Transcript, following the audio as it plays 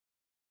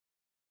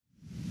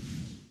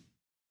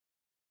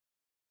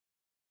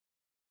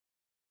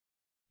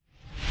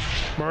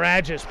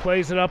Miragis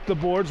plays it up the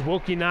boards.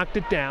 Wilkie knocked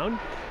it down.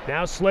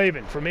 Now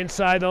Slavin from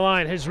inside the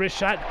line. His wrist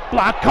shot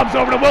block comes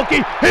over to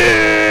Wilkie.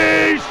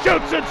 He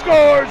shoots and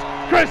scores.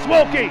 Chris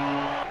Wilkie.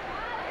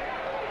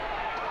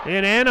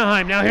 In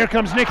Anaheim, now here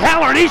comes Nick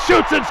Halloran. He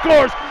shoots and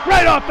scores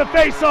right off the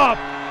face-off.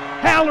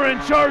 Halloran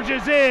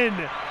charges in.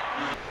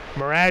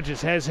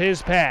 Miragis has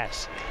his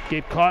pass.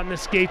 Get caught in the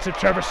skates of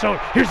Trevor Stone.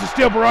 Here's the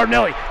steal.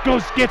 Berardinelli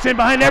gets in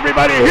behind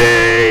everybody.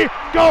 He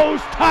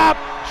goes top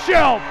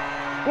shelf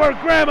where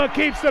Grandma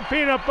keeps the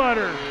peanut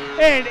butter.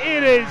 And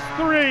it is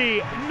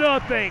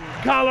 3-0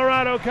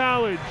 Colorado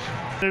College.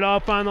 It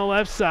off on the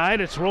left side.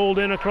 It's rolled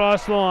in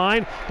across the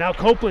line. Now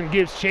Copeland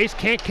gives chase.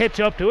 Can't catch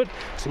up to it.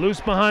 It's loose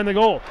behind the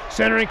goal.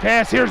 Centering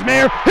pass. Here's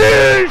Mayer.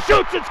 He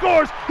shoots and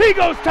scores. He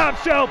goes top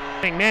shelf.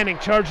 Manning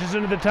charges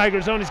into the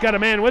Tiger zone. He's got a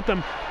man with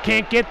him.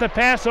 Can't get the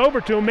pass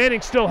over to him. Manning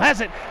still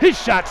has it. His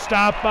shot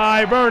stopped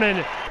by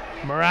Vernon.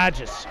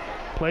 Miragis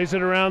plays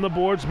it around the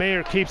boards.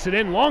 Mayer keeps it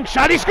in. Long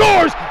shot. He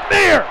scores.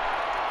 Mayer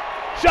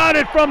shot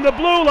it from the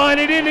blue line.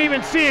 He didn't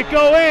even see it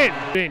go in.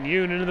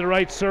 Yoon into the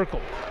right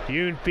circle.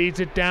 Yoon feeds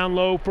it down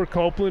low for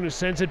Copeland, who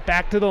sends it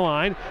back to the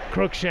line.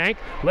 Crookshank,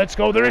 let's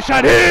go. There is a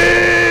shot.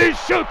 He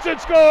shoots and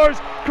scores.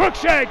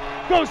 Crookshank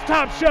goes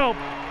top shelf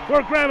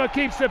where Grandma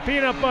keeps the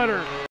peanut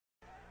butter.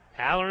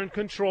 Halloran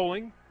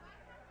controlling.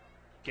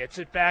 Gets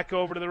it back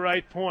over to the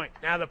right point.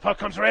 Now the puck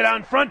comes right out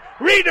in front.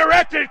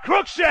 Redirected.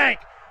 Crookshank.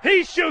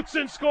 He shoots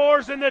and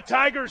scores, and the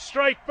Tigers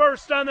strike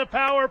first on the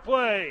power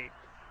play.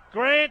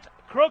 Grant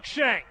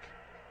Crookshank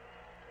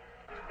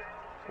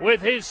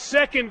with his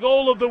second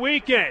goal of the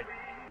weekend.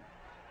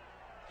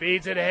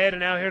 Feeds it ahead,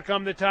 and now here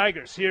come the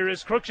Tigers. Here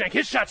is Crookshank.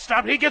 His shot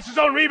stopped. He gets his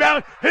own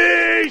rebound.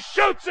 He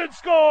shoots and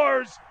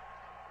scores.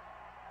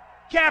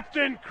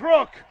 Captain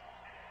Crook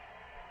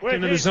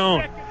into the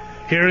zone.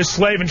 Here is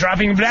Slavin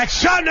dropping back.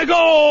 Shot in the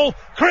goal.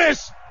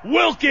 Chris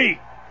Wilkie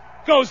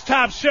goes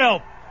top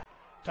shelf.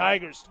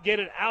 Tigers get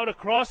it out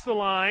across the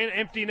line.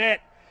 Empty net.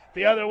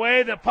 The other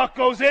way, the puck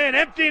goes in.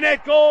 Empty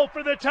net goal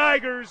for the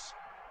Tigers.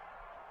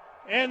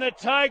 And the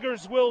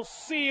Tigers will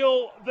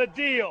seal the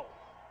deal.